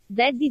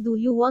Daddy, do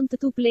you want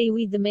to play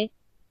with me?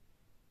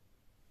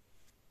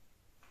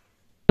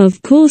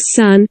 Of course,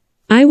 son.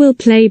 I will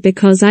play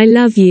because I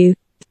love you.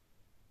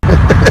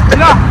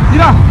 Mira,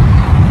 mira.